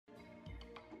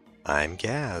I'm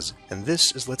Gaz, and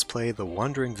this is Let's Play The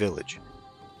Wandering Village.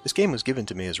 This game was given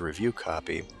to me as a review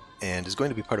copy, and is going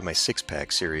to be part of my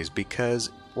 6-pack series because,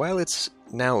 while it's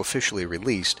now officially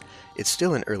released, it's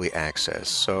still in early access,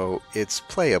 so it's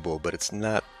playable, but it's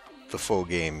not the full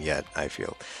game yet, I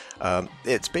feel.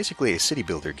 It's basically a city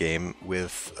builder game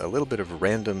with a little bit of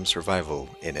random survival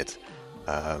in it.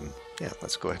 Yeah,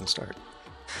 let's go ahead and start.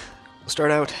 We'll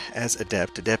start out as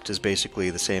Adept. Adept is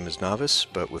basically the same as Novice,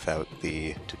 but without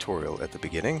the tutorial at the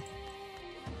beginning.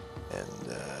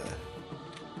 And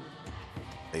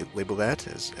they label that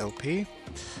as LP.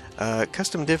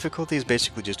 Custom difficulty is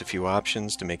basically just a few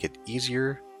options to make it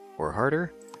easier or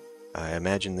harder. I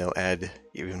imagine they'll add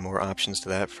even more options to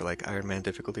that for like Iron Man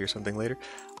difficulty or something later.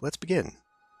 Let's begin.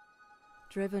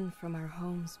 Driven from our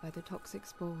homes by the toxic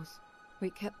spores,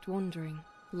 we kept wandering,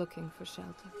 looking for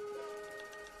shelter.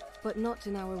 But not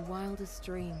in our wildest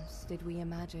dreams did we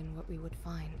imagine what we would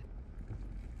find.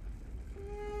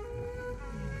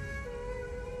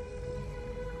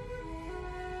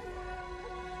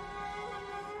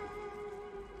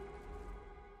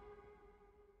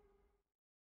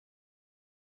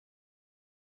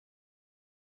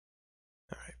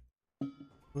 Alright. A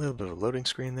little bit of a loading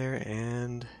screen there,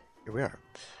 and here we are.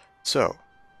 So,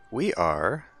 we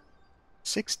are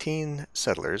 16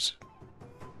 settlers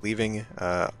leaving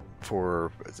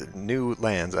for new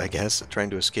lands, I guess, trying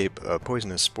to escape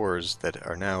poisonous spores that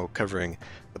are now covering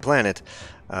the planet,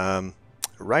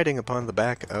 riding upon the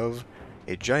back of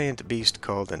a giant beast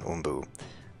called an Umbu.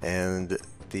 And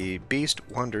the beast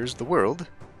wanders the world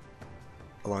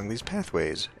along these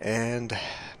pathways, and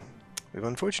we've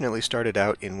unfortunately started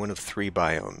out in one of 3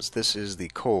 biomes. This is the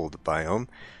cold biome,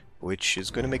 which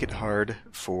is going to make it hard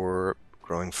for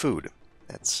growing food.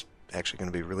 That's actually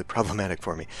going to be really problematic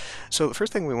for me. So the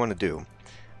first thing we want to do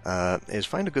is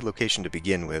find a good location to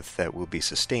begin with that will be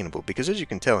sustainable, because as you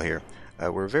can tell here,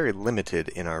 we're very limited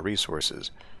in our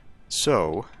resources.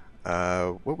 So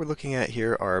what we're looking at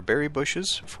here are berry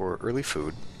bushes for early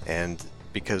food, and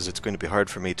because it's going to be hard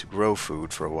for me to grow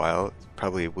food for a while,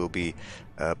 probably will be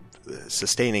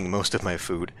sustaining most of my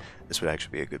food. This would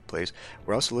actually be a good place.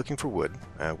 We're also looking for wood,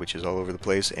 which is all over the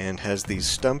place and has these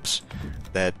stumps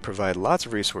that provide lots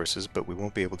of resources, but we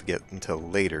won't be able to get until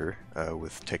later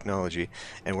with technology.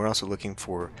 And we're also looking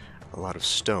for a lot of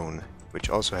stone, which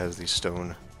also has these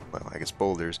stone, well, I guess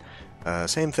boulders.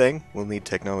 Same thing, we'll need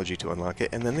technology to unlock it.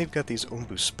 And then they've got these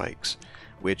Ombu spikes,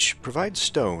 which provide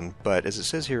stone, but as it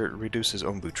says here, it reduces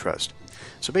Ombu trust.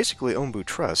 So basically, Ombu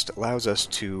trust allows us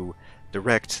to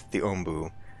direct the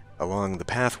Ombu along the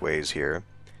pathways here,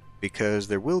 because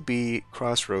there will be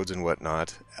crossroads and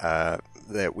whatnot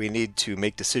that we need to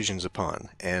make decisions upon.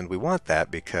 And we want that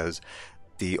because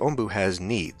the Ombu has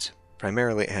needs.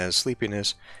 Primarily it has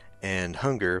sleepiness and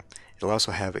hunger. It'll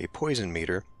also have a poison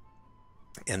meter.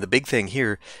 And the big thing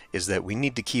here is that we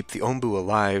need to keep the Ombu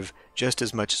alive just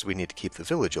as much as we need to keep the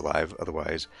village alive,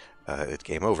 otherwise it's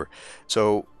game over.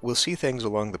 So we'll see things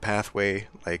along the pathway,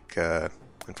 like,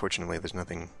 unfortunately there's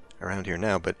nothing around here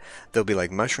now, but there'll be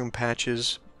like mushroom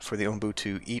patches for the Ombu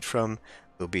to eat from.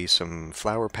 There'll be some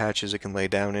flower patches it can lay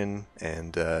down in,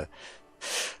 and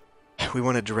we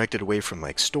want to direct it away from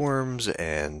like storms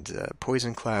and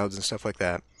poison clouds and stuff like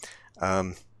that.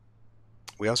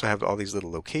 We also have all these little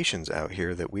locations out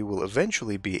here that we will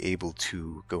eventually be able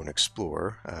to go and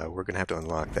explore. We're going to have to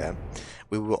unlock that.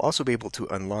 We will also be able to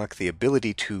unlock the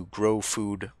ability to grow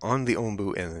food on the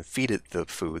Ombu and feed it the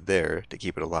food there to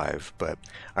keep it alive. But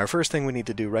our first thing we need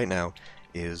to do right now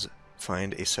is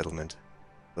find a settlement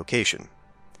location,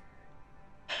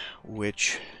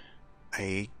 which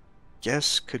I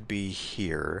guess could be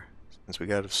here. Since we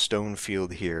got a stone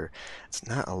field here. It's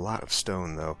not a lot of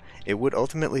stone, though. It would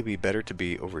ultimately be better to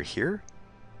be over here.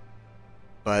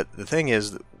 But the thing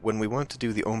is, when we want to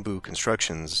do the Ombu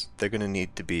constructions, they're going to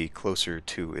need to be closer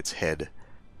to its head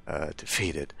to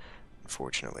feed it,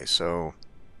 unfortunately. So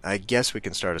I guess we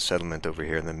can start a settlement over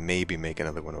here and then maybe make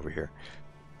another one over here.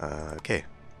 Okay.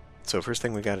 So first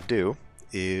thing we got to do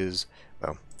is,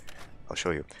 well, I'll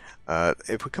show you.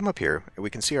 If we come up here, we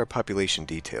can see our population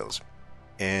details.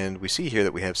 And we see here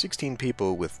that we have 16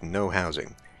 people with no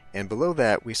housing. And below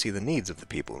that, we see the needs of the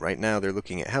people. Right now, they're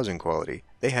looking at housing quality.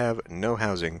 They have no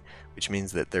housing, which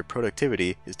means that their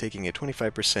productivity is taking a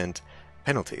 25%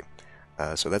 penalty.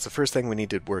 So that's the first thing we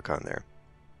need to work on there.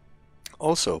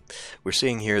 Also, we're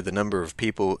seeing here the number of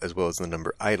people as well as the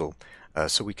number idle.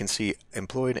 So we can see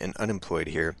employed and unemployed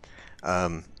here.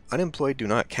 Unemployed do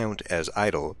not count as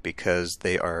idle because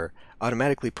they are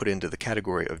automatically put into the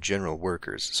category of general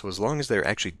workers. So as long as they're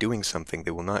actually doing something,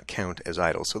 they will not count as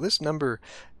idle. So this number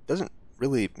doesn't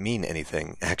really mean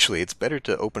anything, actually. It's better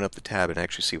to open up the tab and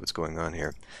actually see what's going on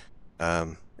here.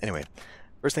 Anyway,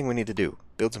 first thing we need to do,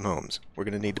 build some homes. We're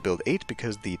going to need to build 8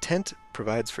 because the tent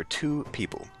provides for 2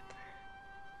 people.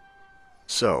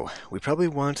 So, we probably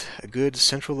want a good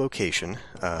central location,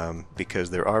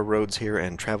 because there are roads here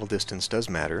and travel distance does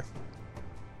matter.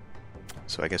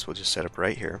 So I guess we'll just set up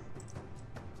right here.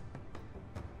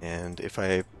 And if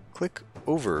I click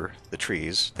over the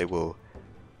trees, they will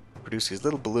produce these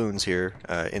little balloons here,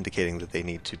 indicating that they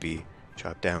need to be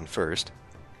chopped down first.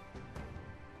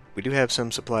 We do have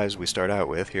some supplies we start out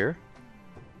with here.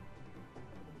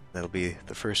 That'll be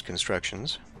the first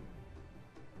constructions.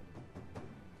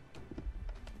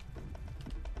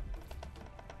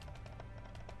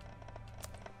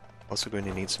 Also going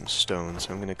to need some stone,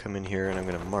 so I'm going to come in here and I'm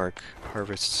going to mark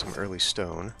harvest some early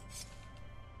stone.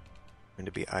 I'm going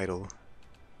to be idle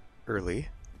early.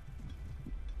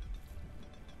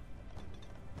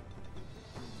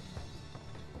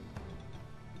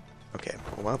 Okay,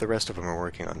 well, while the rest of them are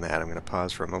working on that, I'm going to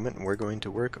pause for a moment and we're going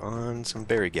to work on some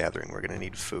berry gathering. We're going to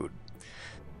need food.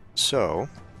 So,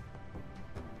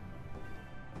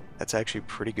 that's actually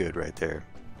pretty good right there.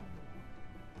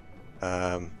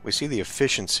 We see the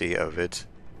efficiency of it.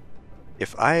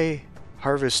 If I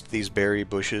harvest these berry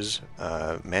bushes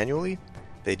manually,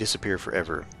 they disappear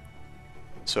forever.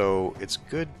 So it's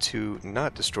good to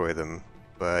not destroy them,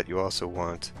 but you also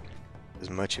want as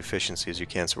much efficiency as you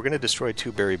can. So we're going to destroy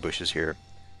 2 berry bushes here,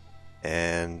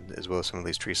 and as well as some of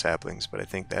these tree saplings, but I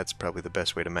think that's probably the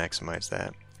best way to maximize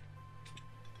that.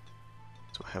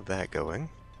 So we'll have that going.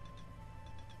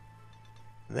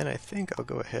 And then I think I'll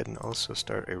go ahead and also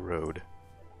start a road.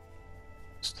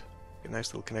 Just a nice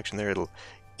little connection there. It'll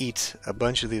eat a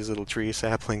bunch of these little tree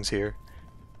saplings here.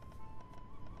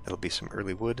 That'll be some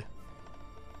early wood.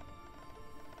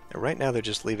 Now, right now they're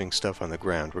just leaving stuff on the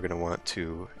ground. We're going to want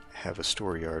to have a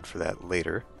store yard for that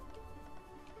later.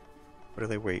 What are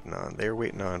they waiting on? They're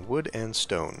waiting on wood and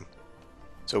stone.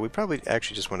 So we probably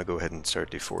actually just want to go ahead and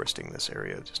start deforesting this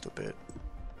area just a bit.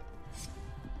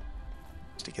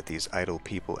 Just to get these idle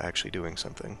people actually doing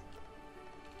something.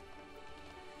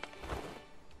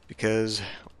 Because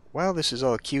while this is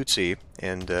all cutesy,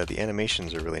 and the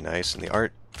animations are really nice, and the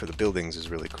art for the buildings is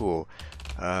really cool,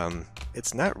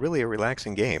 it's not really a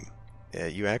relaxing game.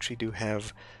 You actually do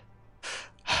have,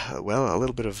 well, a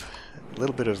little bit of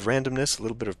randomness, a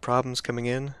little bit of problems coming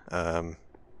in. I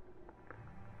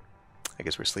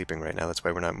guess we're sleeping right now. That's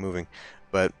why we're not moving.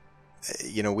 But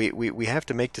you know, we have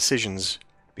to make decisions,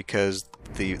 because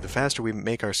the faster we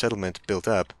make our settlement built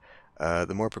up,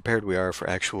 the more prepared we are for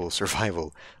actual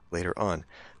survival later on.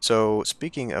 So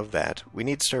speaking of that, we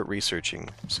need to start researching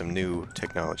some new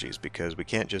technologies, because we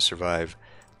can't just survive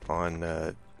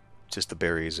on just the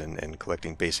berries and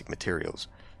collecting basic materials.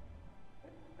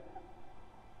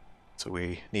 So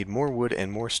we need more wood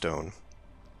and more stone.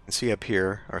 You can see up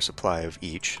here our supply of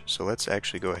each. So let's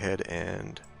actually go ahead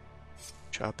and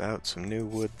chop out some new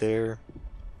wood there.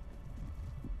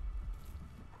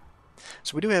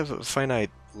 So we do have a finite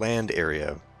land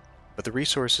area, but the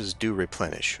resources do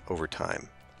replenish over time.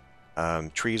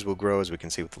 Trees will grow, as we can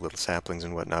see with the little saplings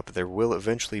and whatnot, but there will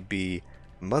eventually be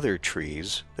mother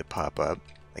trees that pop up,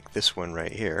 like this one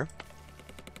right here.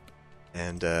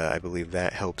 And I believe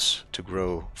that helps to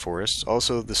grow forests.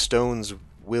 Also, the stones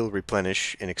will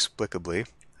replenish inexplicably.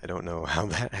 I don't know how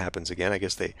that happens again. I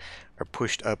guess they are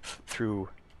pushed up through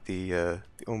the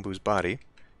Ombu's body,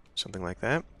 something like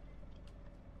that.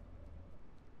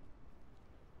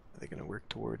 Are they going to work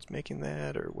towards making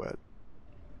that, or what?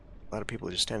 A lot of people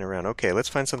are just standing around. Okay, let's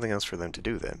find something else for them to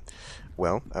do then.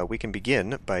 Well, we can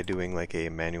begin by doing like a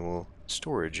manual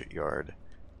storage yard.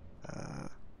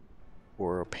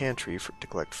 Or a pantry to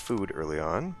collect food early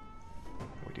on.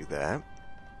 We do that.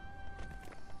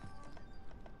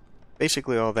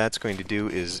 Basically all that's going to do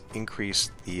is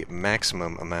increase the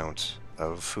maximum amount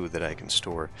of food that I can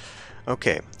store.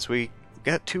 Okay, so we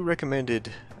got 2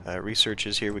 recommended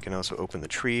researches here. We can also open the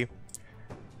tree.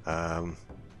 The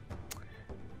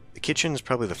kitchen is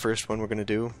probably the first one we're going to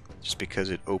do, just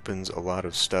because it opens a lot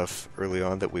of stuff early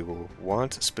on that we will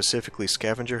want, specifically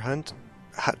scavenger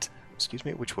hut,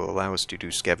 which will allow us to do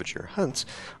scavenger hunts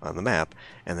on the map,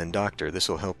 and then doctor. This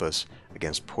will help us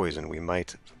against poison. We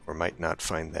might or might not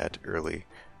find that early,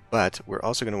 but we're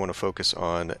also going to want to focus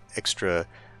on extra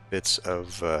bits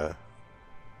of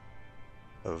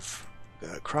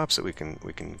crops that we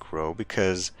can grow,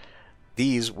 because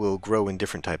these will grow in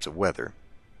different types of weather,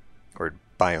 or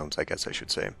biomes, I guess I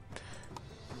should say.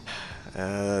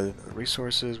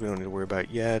 Resources we don't need to worry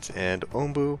about yet, and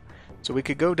Ombu. So we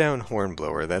could go down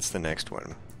Hornblower, that's the next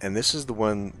one. and this is the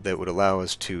one that would allow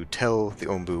us to tell the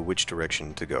Ombu which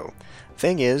direction to go.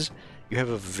 Thing is, you have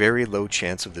a very low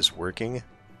chance of this working,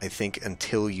 I think,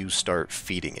 until you start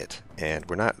feeding it, and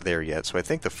we're not there yet, so I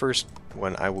think the first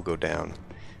one I will go down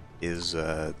is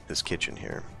this kitchen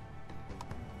here.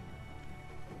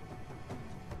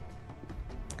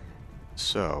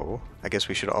 So, I guess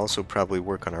we should also probably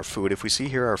work on our food. If we see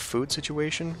here our food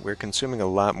situation, we're consuming a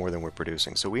lot more than we're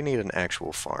producing, so we need an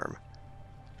actual farm.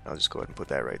 I'll just go ahead and put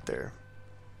that right there.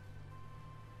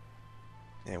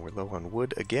 And we're low on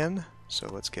wood again, so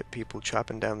let's get people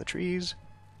chopping down the trees.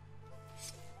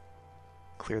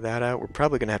 Clear that out. We're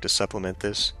probably going to have to supplement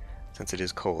this, since it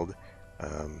is cold,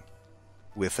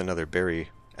 with another berry.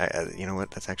 You know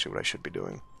what? That's actually what I should be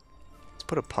doing. Let's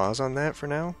put a pause on that for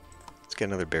now. Let's get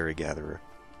another berry gatherer.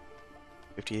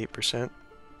 58%.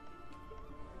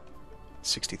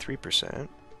 63%.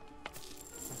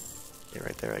 Yeah,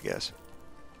 right there, I guess.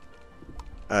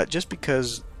 Just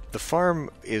because the farm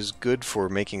is good for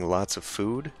making lots of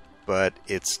food, but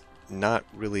it's not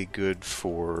really good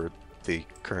for the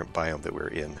current biome that we're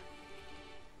in.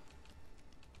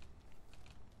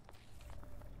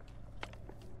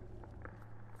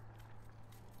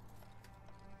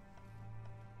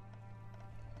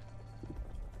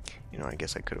 You know, I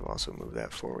guess I could have also moved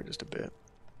that forward just a bit.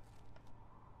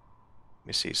 Let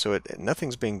me see. So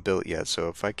nothing's being built yet, so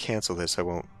if I cancel this, I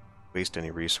won't waste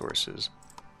any resources.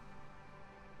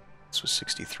 This was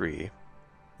 63.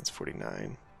 That's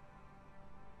 49.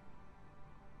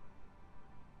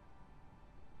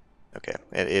 Okay,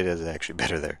 it is actually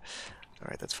better there.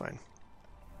 Alright, that's fine.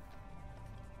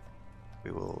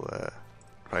 We will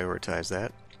prioritize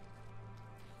that.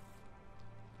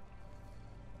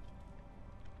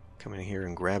 Coming here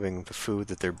and grabbing the food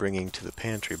that they're bringing to the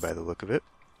pantry by the look of it.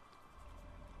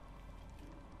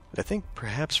 But I think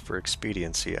perhaps for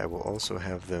expediency I will also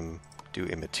have them do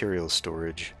a material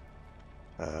storage.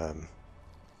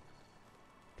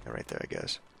 Right there, I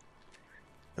guess.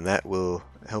 And that will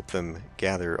help them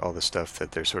gather all the stuff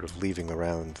that they're sort of leaving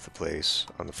around the place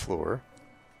on the floor.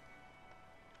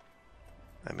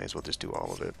 I may as well just do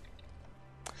all of it.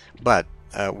 But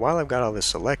while I've got all this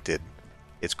selected,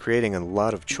 it's creating a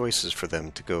lot of choices for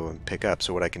them to go and pick up.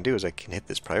 So what I can do is I can hit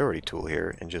this priority tool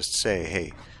here and just say,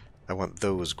 hey, I want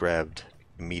those grabbed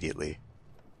immediately.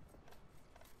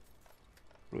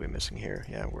 What are we missing here?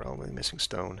 Yeah, we're only missing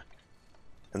stone.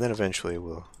 And then eventually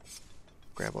we'll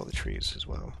grab all the trees as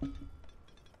well.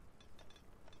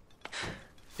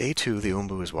 Day 2, the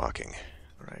Ombu is walking.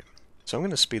 Alright, so I'm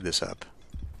going to speed this up.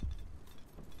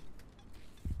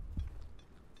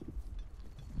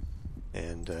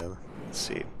 And let's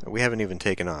see, we haven't even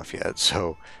taken off yet,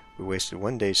 so we wasted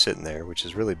 1 day sitting there, which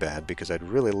is really bad because I'd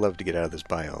really love to get out of this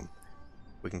biome.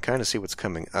 We can kind of see what's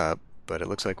coming up, but it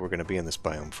looks like we're going to be in this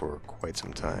biome for quite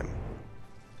some time.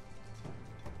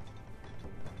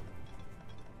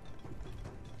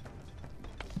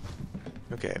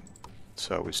 Okay,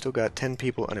 so we've still got 10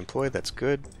 people unemployed, that's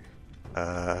good.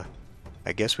 I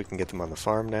guess we can get them on the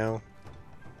farm now.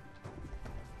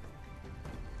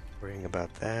 Worrying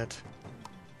about that.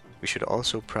 We should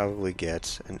also probably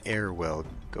get an air well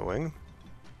going.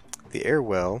 The air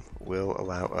well will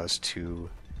allow us to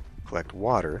collect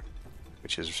water,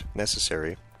 which is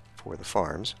necessary for the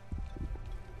farms.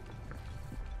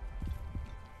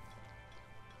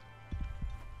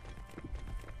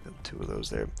 Build 2 of those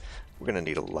there. We're going to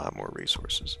need a lot more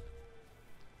resources.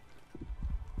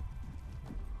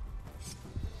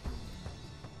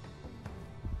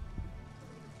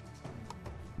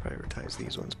 Prioritize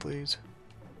these ones, please.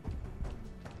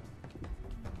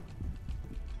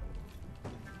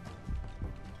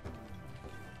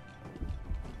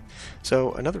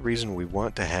 So another reason we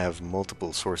want to have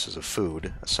multiple sources of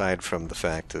food, aside from the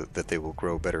fact that they will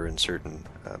grow better in certain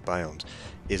biomes,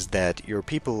 is that your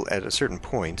people at a certain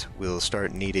point will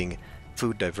start needing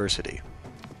food diversity.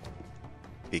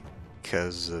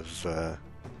 Because of,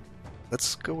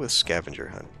 let's go with scavenger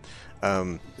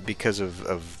hunt. Because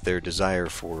of their desire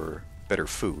for better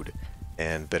food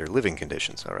and better living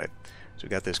conditions. Alright, so we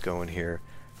got this going here.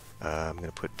 I'm going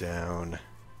to put down...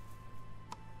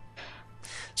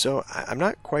 So I'm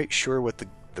not quite sure what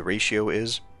the ratio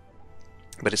is,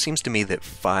 but it seems to me that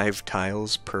 5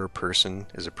 tiles per person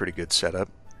is a pretty good setup,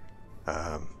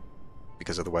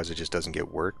 because otherwise it just doesn't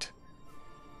get worked.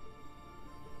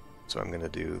 So I'm going to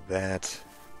do that.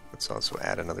 Let's also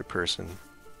add another person.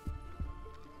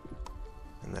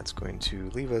 And that's going to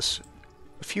leave us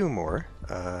a few more.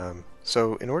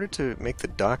 So in order to make the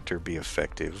doctor be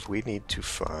effective, we need to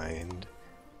find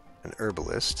an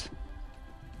herbalist.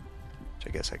 Which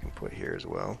I guess I can put here as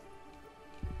well.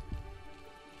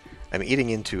 I'm eating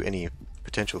into any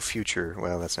potential future.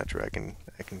 Well, that's not true. I can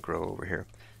grow over here.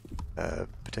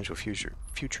 Potential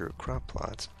future crop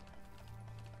plots.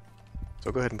 So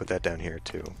I'll go ahead and put that down here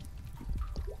too.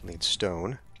 We'll need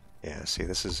stone. Yeah, see,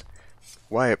 this is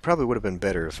why it probably would have been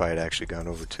better if I had actually gone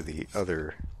over to the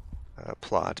other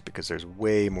plot, because there's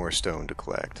way more stone to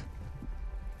collect.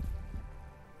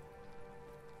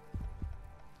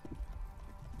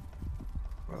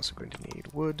 We're also going to need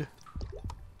wood.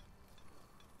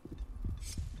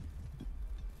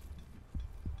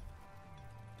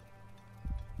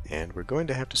 And we're going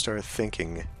to have to start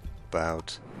thinking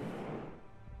about...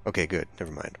 Okay, good.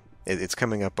 Never mind. It's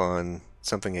coming up on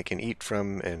something it can eat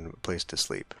from and a place to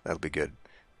sleep. That'll be good.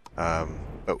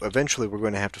 But eventually we're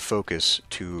going to have to focus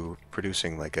to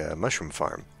producing like a mushroom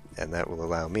farm, and that will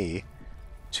allow me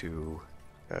to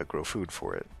grow food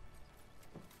for it.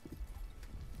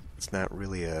 It's not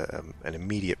really an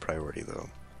immediate priority, though.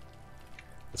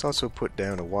 Let's also put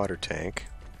down a water tank,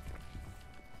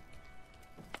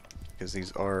 because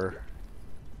these are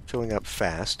filling up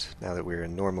fast now that we're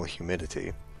in normal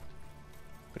humidity.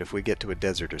 But if we get to a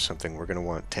desert or something, we're going to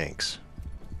want tanks.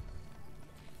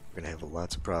 We're going to have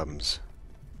lots of problems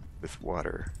with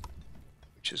water,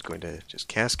 which is going to just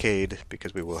cascade,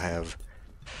 because we will have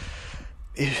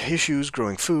issues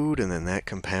growing food, and then that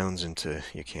compounds into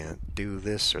you can't do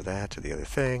this or that or the other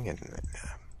thing, and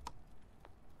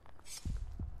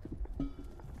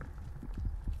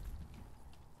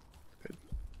good.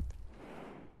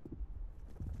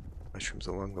 Mushrooms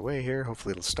along the way here.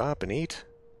 Hopefully it'll stop and eat.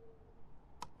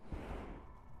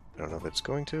 I don't know if it's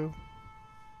going to.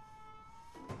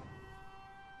 I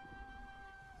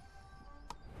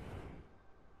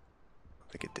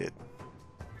think it did.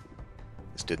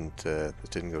 This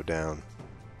didn't go down.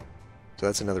 So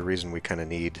that's another reason we kind of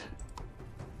need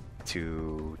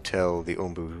to tell the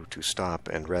Ombu to stop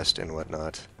and rest and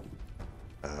whatnot.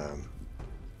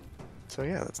 So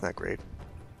yeah, that's not great.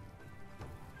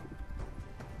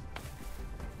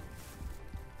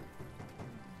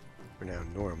 We're now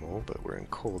normal, but we're in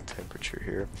cold temperature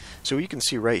here. So you can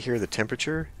see right here the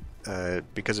temperature,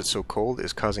 because it's so cold,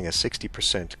 is causing a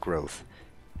 60% growth.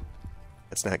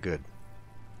 That's not good.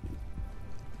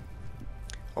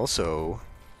 Also,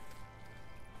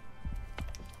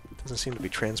 it doesn't seem to be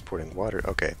transporting water.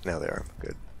 Okay, now they are.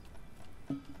 Good.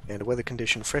 And a weather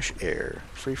condition, fresh air,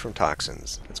 free from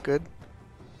toxins. That's good.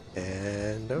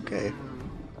 And okay.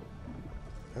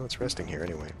 Now it's resting here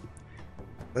anyway.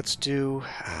 Let's do...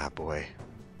 Ah, boy.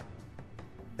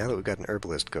 Now that we've got an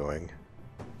herbalist going,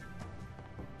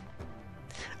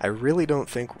 I really don't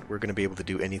think we're going to be able to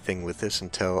do anything with this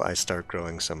until I start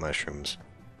growing some mushrooms.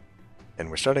 And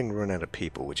we're starting to run out of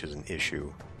people, which is an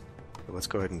issue. So let's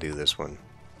go ahead and do this one.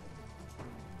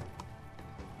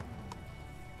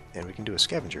 And we can do a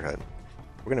scavenger hunt.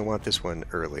 We're going to want this one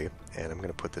early, and I'm going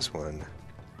to put this one,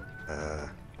 I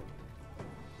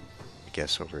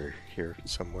guess, over here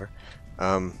somewhere.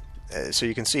 So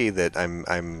you can see that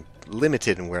I'm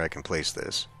limited in where I can place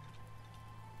this.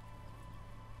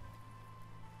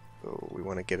 So we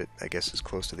want to get it, I guess, as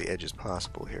close to the edge as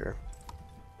possible here.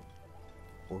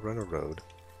 We'll run a road.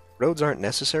 Roads aren't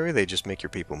necessary, they just make your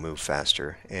people move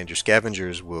faster. And your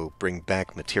scavengers will bring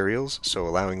back materials, so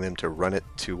allowing them to run it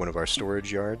to one of our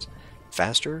storage yards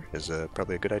faster is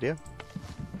probably a good idea.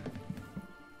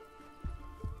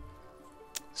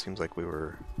 Seems like we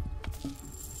are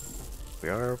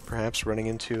perhaps running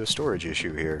into a storage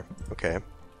issue here. Okay,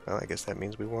 well, I guess that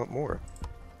means we want more.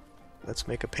 Let's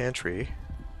make a pantry.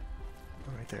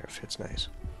 Oh, right there, fits nice.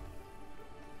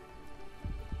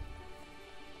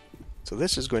 So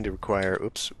this is going to require,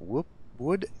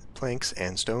 wood, planks,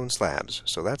 and stone slabs.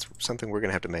 So that's something we're going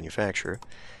to have to manufacture,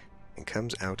 and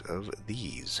comes out of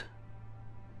these.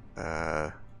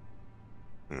 Yeah,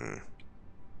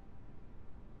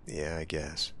 I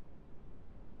guess.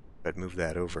 If I'd moved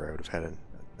that over, I would have had a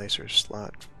nicer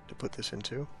slot to put this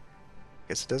into.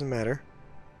 Guess it doesn't matter.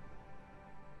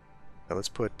 Now let's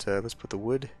put the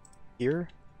wood here,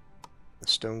 the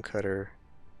stone cutter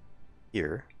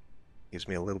here. Gives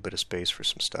me a little bit of space for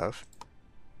some stuff.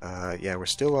 Yeah, we're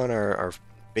still on our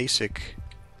basic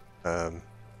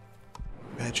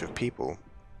batch of people.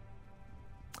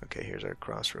 Okay, here's our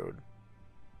crossroad.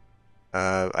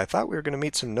 I thought we were going to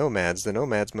meet some nomads. The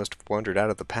nomads must have wandered out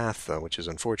of the path, though, which is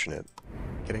unfortunate.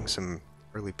 Getting some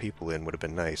early people in would have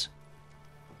been nice.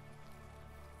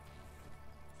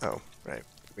 Oh, right.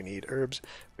 We need herbs,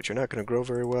 which are not going to grow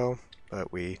very well,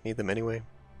 but we need them anyway.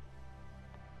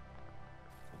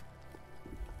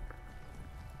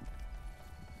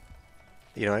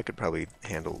 You know, I could probably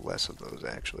handle less of those,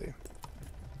 actually.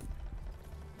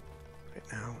 Right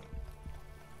now.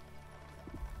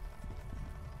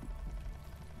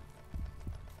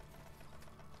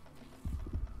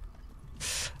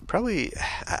 Probably,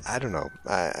 I don't know.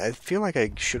 I feel like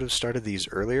I should have started these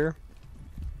earlier,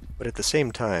 but at the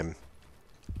same time,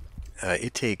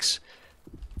 it takes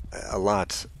a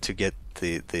lot to get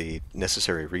the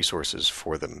necessary resources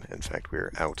for them. In fact,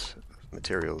 we're out of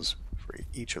materials for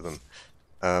each of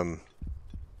them.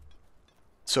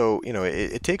 So, you know,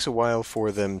 it takes a while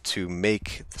for them to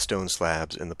make the stone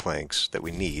slabs and the planks that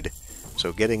we need.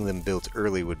 So getting them built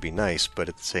early would be nice, but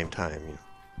at the same time, you know,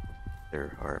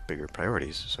 there are bigger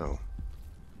priorities. So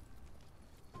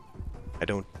I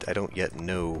don't yet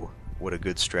know what a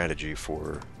good strategy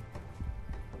for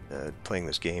playing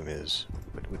this game is,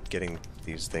 with getting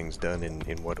these things done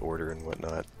in what order and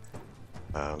whatnot.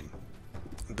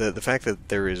 The fact that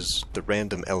there is the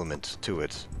random element to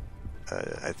it,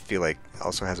 I feel like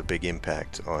also has a big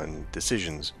impact on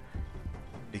decisions,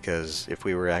 because if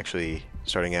we were actually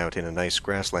starting out in a nice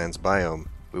grasslands biome,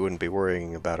 we wouldn't be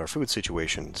worrying about our food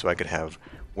situation, so I could have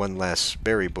one less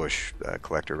berry bush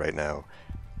collector right now.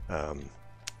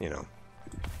 You know,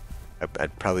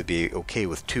 I'd probably be okay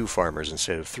with 2 farmers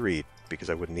instead of 3, because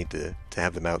I wouldn't need to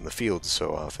have them out in the fields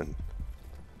so often.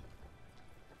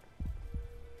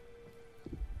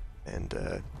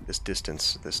 And this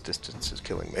distance is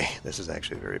killing me. This is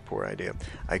actually a very poor idea.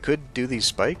 I could do these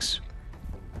spikes,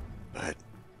 but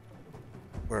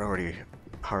we're already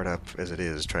hard up as it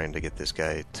is trying to get this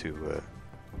guy to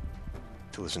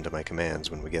listen to my commands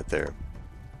when we get there.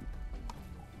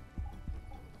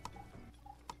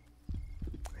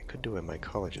 I could do a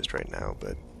mycologist right now,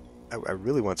 but I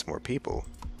really want some more people.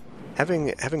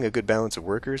 Having a good balance of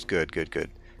workers, good.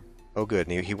 Oh, good.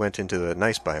 And he went into the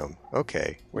nice biome.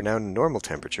 Okay, we're now in normal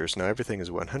temperatures. Now everything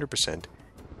is 100%. It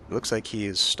looks like he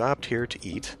is stopped here to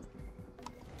eat.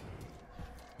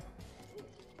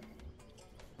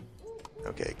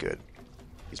 Okay, good.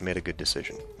 He's made a good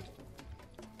decision.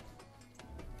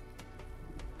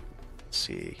 Let's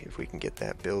see if we can get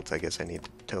that built. I guess I need to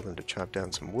tell them to chop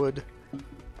down some wood.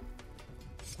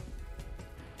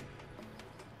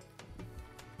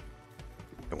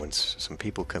 And once some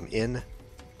people come in,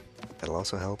 that'll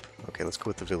also help. Okay, let's go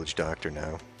with the village doctor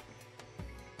now,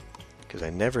 because I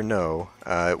never know.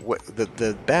 What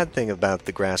the bad thing about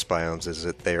the grass biomes is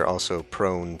that they are also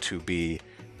prone to be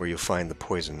where you find the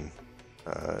poison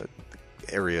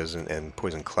areas and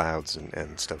poison clouds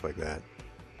and stuff like that.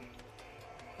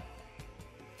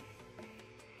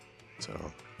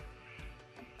 So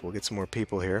we'll get some more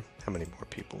people here. How many more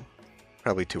people?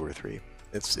 Probably 2 or 3.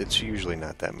 It's usually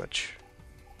not that much.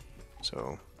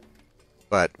 So.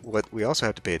 But what we also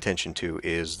have to pay attention to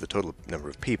is the total number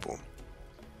of people,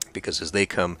 because as they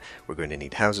come, we're going to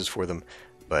need houses for them.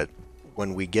 But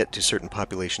when we get to certain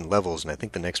population levels, and I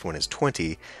think the next one is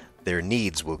 20, their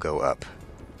needs will go up.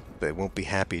 They won't be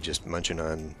happy just munching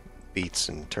on beets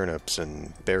and turnips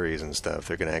and berries and stuff.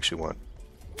 They're going to actually want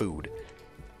food.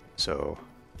 So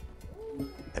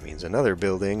that means another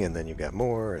building, and then you've got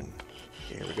more, and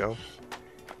here we go.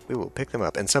 We will pick them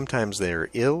up. And sometimes they're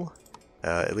ill.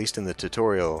 At least in the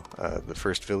tutorial, the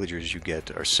first villagers you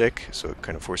get are sick, so it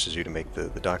kind of forces you to make the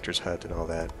doctor's hut and all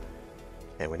that.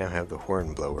 And we now have the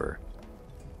horn blower.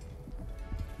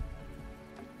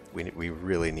 We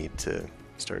really need to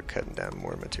start cutting down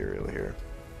more material here.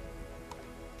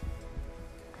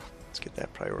 Let's get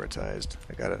that prioritized.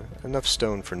 I got enough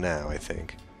stone for now, I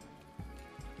think.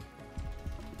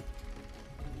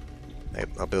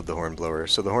 I'll build the horn blower.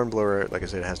 So the horn blower, like I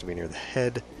said, has to be near the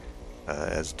head.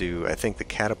 As do, I think, the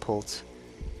catapult,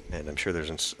 and I'm sure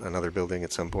there's another building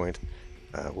at some point.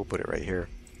 We'll put it right here.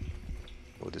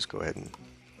 We'll just go ahead and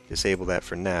disable that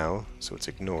for now, so it's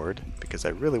ignored, because I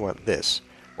really want this.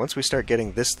 Once we start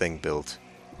getting this thing built,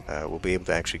 we'll be able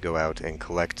to actually go out and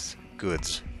collect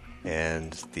goods,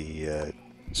 and the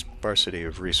sparsity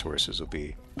of resources will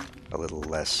be a little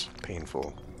less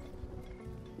painful.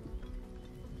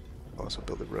 I'll also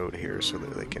build a road here so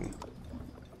that they can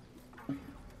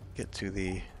get to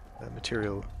the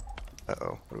material.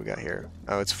 Uh-oh, what do we got here?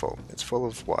 Oh, it's full. It's full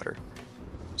of water.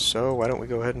 So why don't we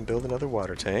go ahead and build another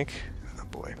water tank? Oh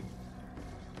boy.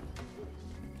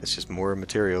 It's just more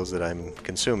materials that I'm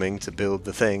consuming to build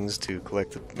the things to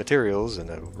collect the materials, and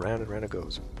round it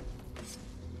goes.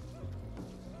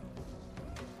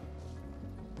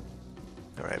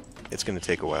 Alright, it's going to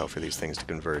take a while for these things to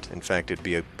convert. In fact, it'd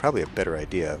be probably a better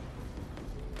idea.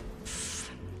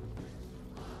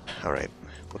 Alright.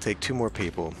 We'll take 2 more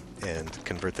people and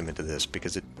convert them into this,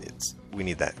 because we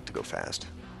need that to go fast.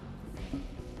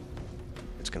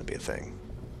 It's going to be a thing.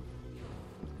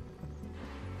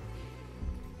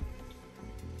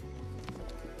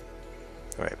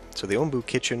 Alright, so the Ombu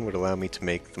kitchen would allow me to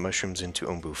make the mushrooms into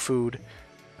Ombu food,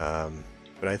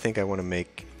 but I think I want to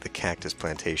make the cactus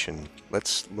plantation.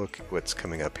 Let's look what's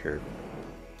coming up here.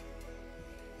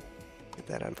 Get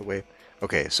that out of the way.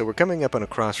 Okay, so we're coming up on a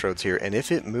crossroads here, and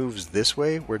if it moves this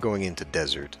way, we're going into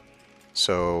desert.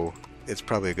 So it's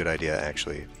probably a good idea,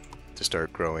 actually, to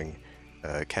start growing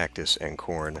cactus and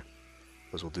corn.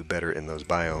 Those will do better in those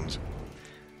biomes.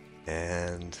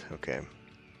 And, okay.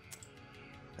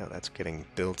 Now that's getting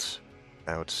built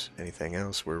out. Anything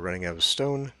else? We're running out of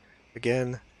stone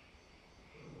again.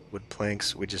 Wood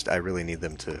planks. I really need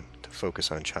them to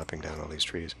focus on chopping down all these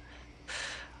trees.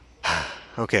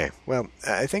 Okay, well,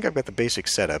 I think I've got the basic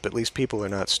setup. At least people are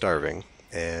not starving.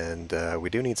 And we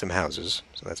do need some houses,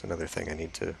 so that's another thing I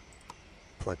need to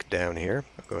plunk down here.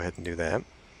 I'll go ahead and do that.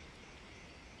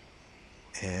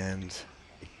 And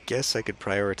I guess I could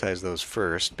prioritize those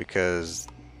first because,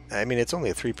 I mean, it's only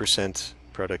a 3%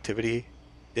 productivity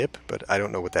dip, but I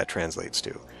don't know what that translates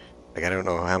to. Like, I don't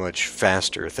know how much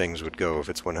faster things would go if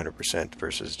it's 100%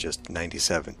 versus just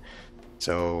 97.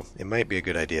 So it might be a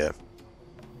good idea.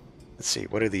 Let's see,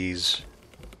 what are these?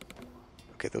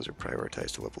 Okay, those are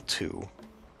prioritized to level 2.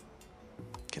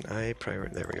 Can I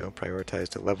there we go, prioritize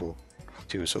to level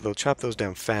 2. So they'll chop those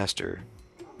down faster,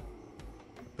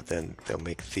 but then they'll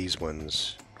make these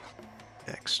ones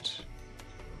next.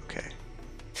 Okay.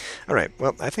 Alright,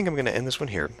 well, I think I'm going to end this one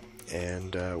here,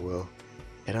 and we'll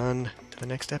head on to the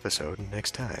next episode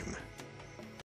next time.